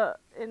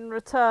 But in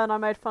return I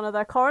made fun of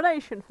their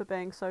coronation for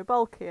being so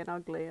bulky and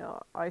ugly.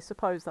 I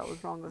suppose that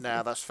was wrong of me.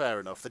 Nah, that's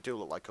fair enough. They do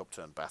look like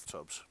upturned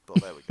bathtubs,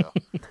 but there we go.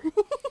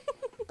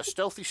 A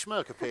stealthy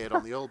smirk appeared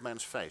on the old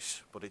man's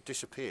face, but it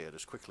disappeared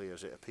as quickly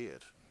as it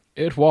appeared.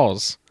 It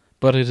was,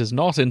 but it is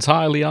not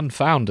entirely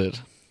unfounded.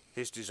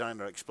 His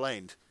designer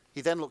explained.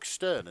 He then looked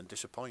stern and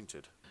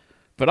disappointed.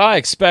 But I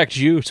expect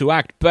you to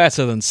act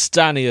better than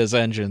Stanier's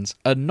engines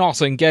and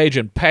not engage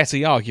in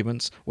petty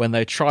arguments when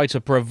they try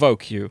to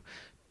provoke you.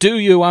 Do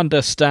you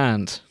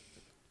understand?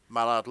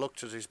 Mallard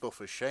looked at his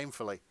buffers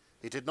shamefully.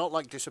 He did not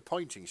like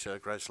disappointing Sir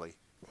Gresley.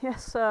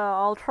 Yes, sir,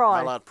 I'll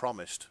try. Mallard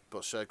promised,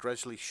 but Sir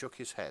Gresley shook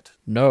his head.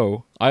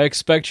 No, I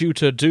expect you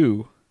to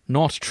do,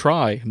 not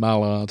try,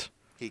 Mallard.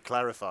 He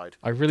clarified.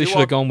 I really Do should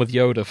or- have gone with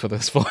Yoda for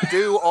this voice.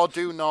 Do or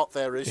do not,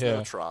 there is Yeah.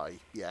 no try.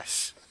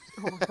 Yes.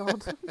 Oh my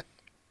god.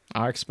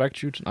 I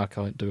expect you to... I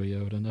can't do a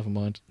Yoda, never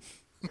mind.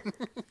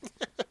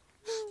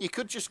 You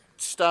could just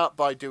start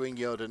by doing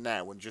Yoda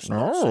now and just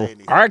not say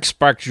anything. I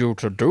expect you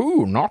to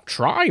do, not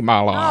try,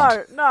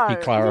 Mallard. No. He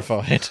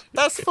clarified.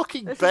 That's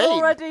fucking This is Bane.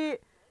 already...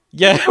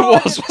 Yeah, it Call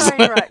was. a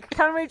train wreck.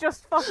 Can we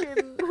just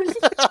fucking...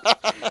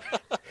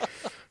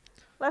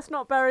 Let's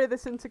not bury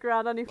this into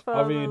ground any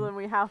further than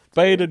we have to.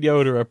 Bane and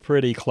Yoda are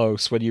pretty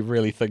close when you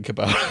really think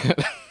about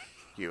it.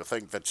 You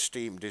think that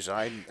steam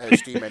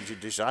engine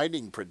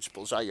designing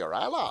principles are your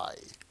ally?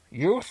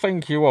 You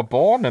think you were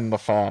born in the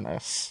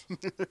furnace?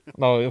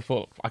 No,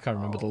 I can't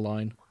remember the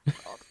line.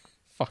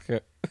 Fuck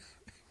it.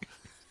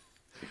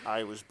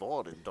 I was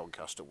born in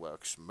Doncaster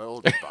Works,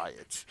 moulded by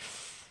it.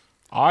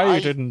 I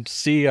didn't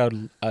see a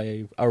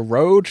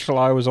road till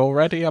I was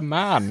already a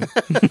man.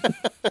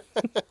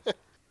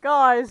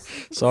 Guys.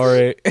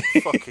 Sorry.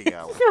 Fucking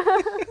hell.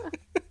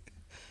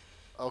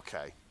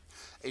 Okay.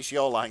 It's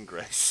your line,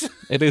 Grace.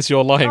 It is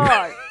your line.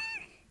 Alright.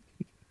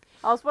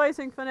 I was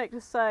waiting for Nick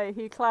to say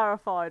he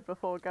clarified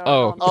before going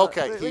Oh. on. but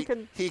Okay,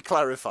 he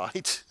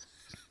clarified.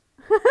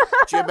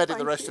 Jim, edit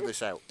the rest of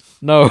this out.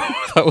 No,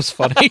 that was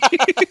funny.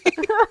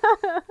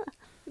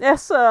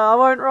 Yes, sir, I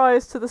won't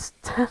rise to the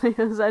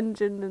Stellia's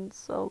engine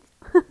insult.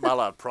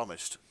 Mallard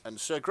promised, and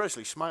Sir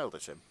Grizzly smiled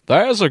at him.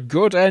 There's a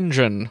good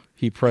engine,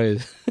 he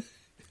praised.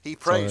 He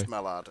praised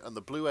Mallard, and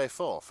the Blue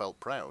A4 felt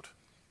proud.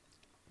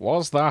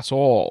 Was that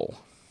all?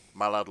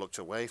 Mallard looked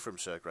away from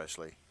Sir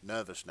Grizzly,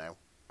 nervous now.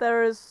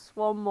 There is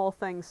one more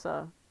thing,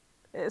 sir.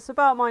 It's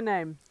about my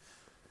name.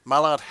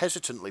 Mallard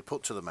hesitantly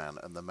put to the man,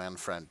 and the man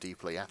frowned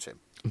deeply at him.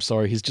 I'm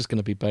sorry, he's just going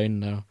to be Bane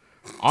now.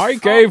 I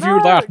gave you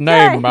that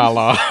name, James.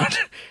 Mallard.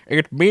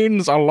 It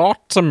means a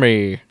lot to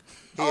me.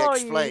 He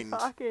explained. You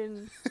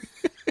fucking...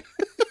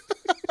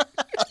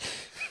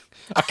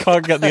 I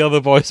can't get the other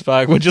voice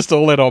back. We're just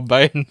all in on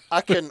Bane. I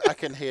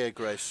can hear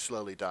Grace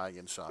slowly dying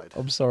inside.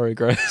 I'm sorry,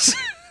 Grace.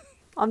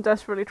 I'm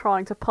desperately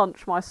trying to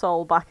punch my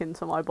soul back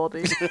into my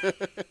body.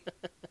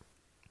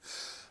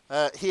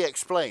 He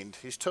explained.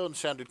 His tone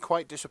sounded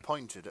quite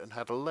disappointed and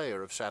had a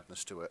layer of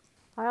sadness to it.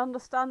 I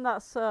understand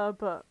that, sir,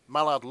 but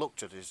Mallard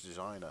looked at his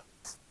designer.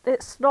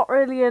 it's not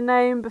really a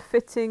name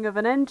befitting of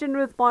an engine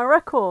with my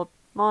record.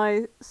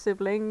 My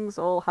siblings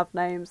all have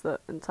names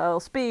that entail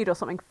speed or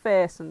something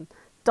fierce and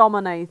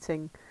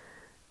dominating.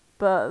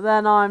 But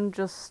then I'm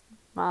just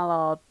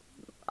Mallard.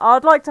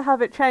 I'd like to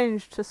have it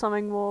changed to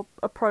something more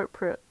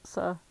appropriate,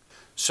 sir.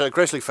 Sir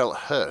Grizzly felt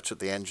hurt at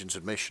the engine's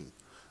admission,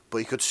 but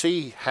he could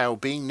see how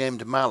being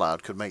named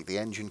Mallard could make the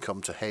engine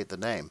come to hate the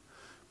name.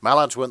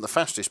 Mallards weren't the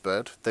fastest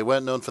bird. They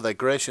weren't known for their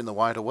grace in the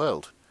wider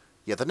world.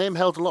 Yet the name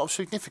held a lot of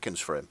significance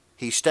for him.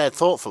 He stared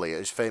thoughtfully at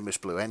his famous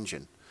blue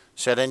engine,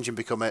 said engine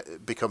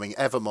becoming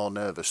ever more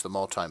nervous the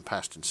more time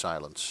passed in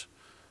silence.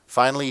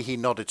 Finally, he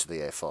nodded to the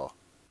A4.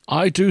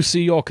 I do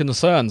see your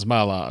concerns,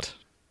 Mallard.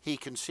 He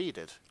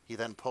conceded. He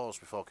then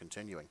paused before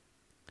continuing.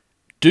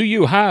 Do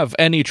you have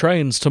any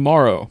trains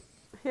tomorrow?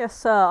 Yes,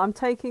 sir, I'm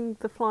taking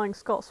the Flying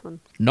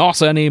Scotsman.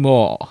 Not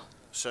anymore.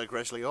 Sir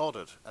Grizzly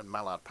ordered, and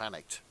Mallard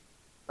panicked.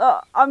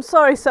 I'm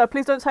sorry, sir,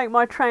 please don't take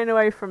my train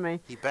away from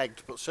me. He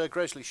begged, but Sir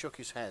Grizzly shook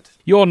his head.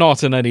 You're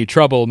not in any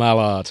trouble,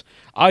 Mallard.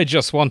 I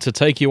just want to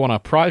take you on a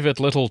private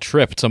little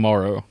trip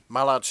tomorrow.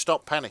 Mallard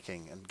stopped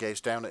panicking and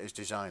gazed down at his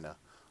designer,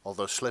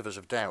 although slivers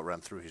of doubt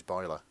ran through his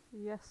boiler.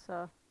 Yes,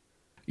 sir.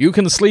 You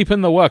can sleep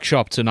in the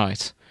workshop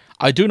tonight.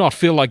 I do not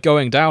feel like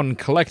going down and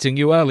collecting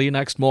you early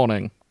next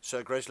morning.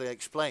 Sir Grizzly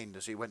explained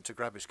as he went to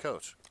grab his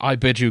coat. I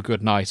bid you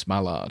good night,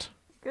 Mallard.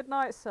 Good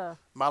night, sir.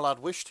 Mallard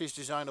wished his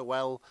designer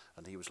well,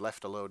 and he was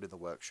left alone in the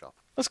workshop.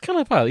 That's kind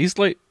of bad. He's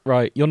like,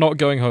 right, you're not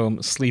going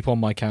home, sleep on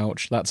my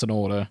couch. That's an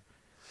order.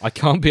 I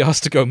can't be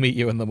asked to go meet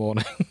you in the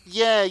morning.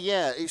 Yeah.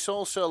 It's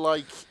also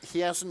like he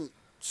hasn't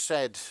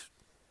said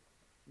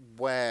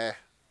where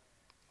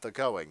they're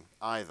going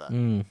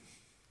either.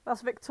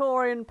 That's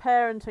Victorian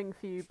parenting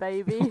for you,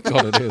 baby.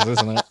 God, it is,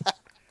 isn't it?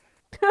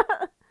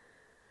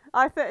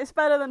 I think it's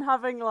better than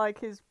having like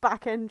his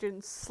back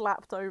engine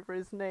slapped over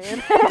his knee.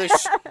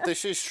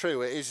 This is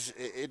true. It is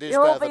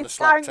You'll better be than a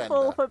slap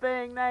thankful tender. for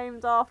being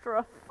named after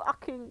a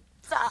fucking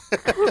duck.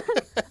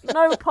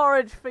 No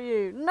porridge for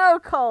you. No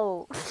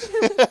coal.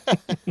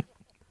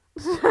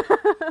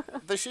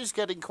 This is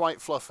getting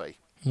quite fluffy.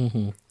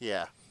 Mm-hmm.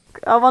 Yeah.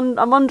 I'm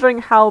wondering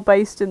how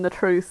based in the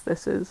truth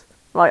this is.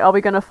 Like, are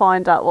we going to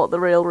find out what the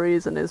real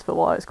reason is for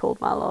why it's called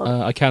Mallard?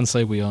 I can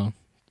say we are.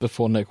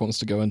 Before Nick wants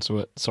to go into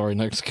it. Sorry,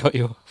 Nick, to cut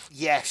you off.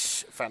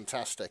 Yes,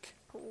 fantastic.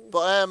 But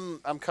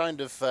I'm kind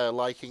of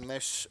liking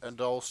this,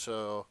 and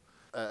also,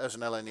 as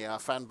an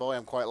LNER fanboy,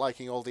 I'm quite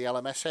liking all the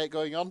LMS hate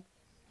going on.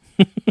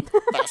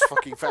 That's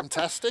fucking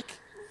fantastic.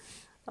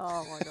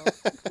 Oh my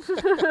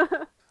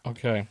god.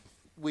 Okay.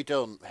 We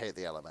don't hate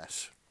the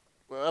LMS.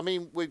 Well, I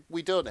mean,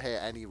 we don't hate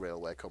any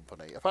railway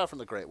company, apart from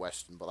the Great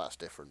Western, but that's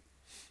different.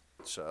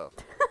 So.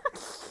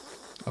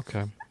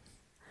 Okay.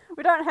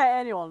 We don't hate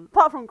anyone,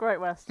 apart from Great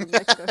Western. They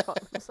can go fuck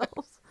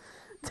themselves.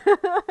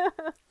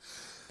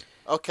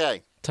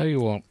 Okay. Tell you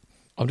what,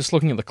 I'm just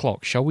looking at the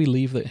clock. Shall we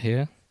leave it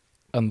here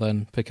and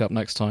then pick up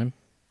next time?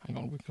 Hang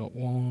on, we've got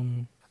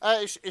one.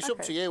 It's up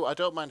Okay. to you. I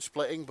don't mind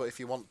splitting, but if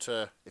you want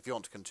to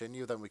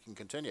continue, then we can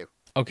continue.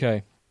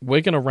 Okay,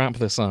 we're gonna wrap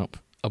this up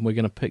and we're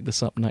gonna pick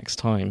this up next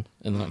time.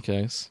 In that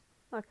case,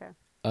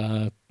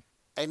 Okay.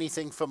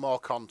 Anything for more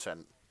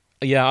content.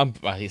 Yeah,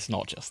 it's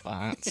not just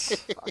that.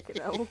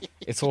 Fucking hell.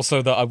 It's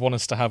also that I want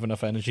us to have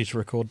enough energy to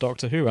record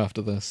Doctor Who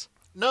after this.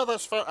 No,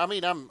 that's fine. I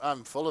mean,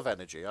 I'm full of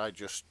energy. I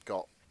just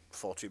got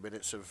 40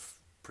 minutes of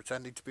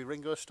pretending to be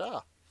Ringo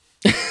Starr,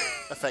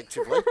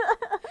 effectively.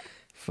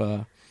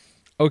 Fair.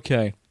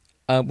 Okay,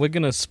 we're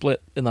gonna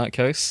split in that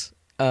case.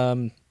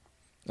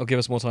 It'll give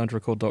us more time to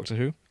record Doctor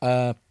Who.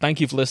 Thank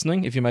you for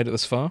listening. If you made it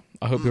this far,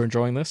 I hope you're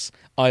enjoying this.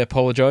 I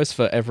apologise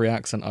for every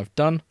accent I've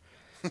done,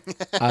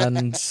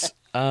 and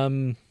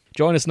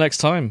join us next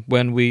time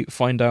when we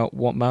find out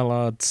what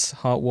Mallard's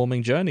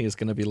heartwarming journey is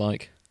going to be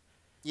like.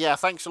 Yeah,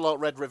 thanks a lot,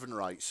 Red Ribbon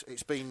Rights.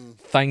 It's been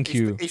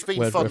It's been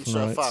Red fun Ribbon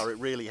so Rights, far. It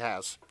really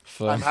has.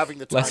 for I'm having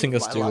the time letting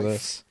of us my do life.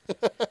 this.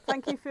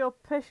 Thank you for your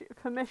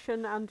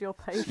permission and your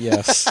patience.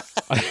 Yes.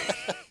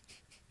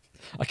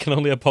 I can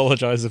only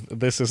apologise if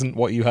this isn't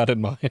what you had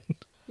in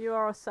mind. You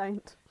are a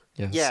saint.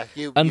 Yes. Yeah,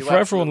 you. And you for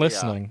everyone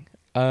absolutely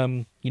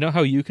listening, you know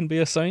how you can be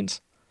a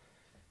saint?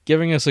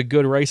 Giving us a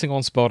good rating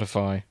on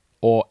Spotify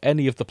or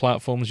any of the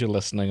platforms you're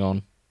listening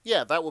on.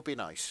 Yeah, that would be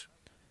nice.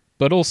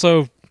 But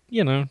also,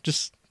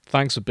 just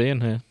thanks for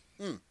being here.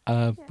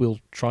 Mm. We'll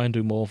try and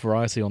do more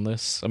variety on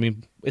this. I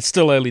mean, it's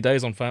still early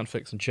days on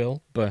Fanfics and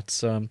Chill,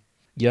 but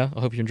yeah, I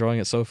hope you're enjoying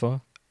it so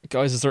far.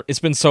 Guys, it's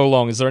been so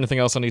long. Is there anything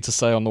else I need to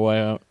say on the way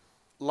out?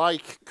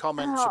 Like,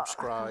 comment,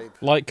 subscribe.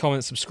 Like,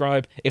 comment,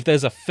 subscribe. If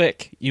there's a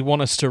fic you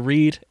want us to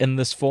read in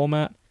this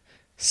format,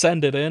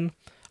 send it in.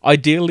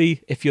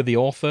 Ideally, if you're the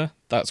author,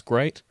 that's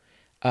great.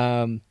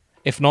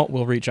 If not,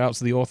 we'll reach out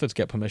to the author to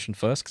get permission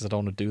first, because I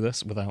don't want to do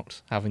this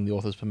without having the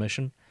author's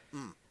permission.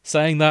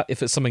 Saying that,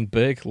 if it's something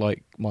big,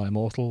 like My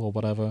Immortal or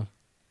whatever,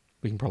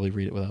 we can probably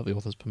read it without the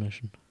author's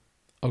permission.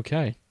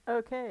 Okay.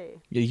 Okay.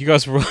 Yeah, you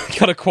guys were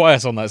kind of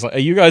quiet on that. It's like, are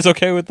you guys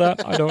okay with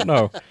that? I don't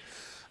know.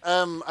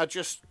 I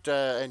just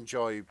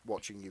enjoy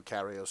watching you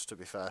carry us, to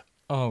be fair.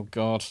 Oh,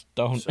 God,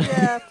 don't.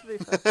 Yeah, to be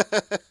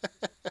fair.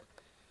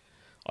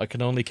 I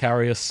can only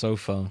carry us so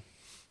far.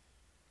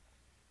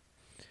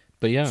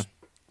 But yeah,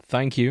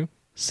 thank you.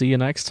 See you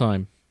next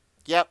time.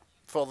 Yep,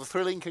 for the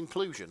thrilling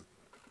conclusion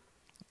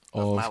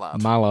of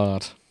Mallard.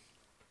 Mallard.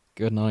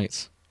 Good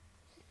night.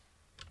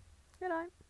 Good night.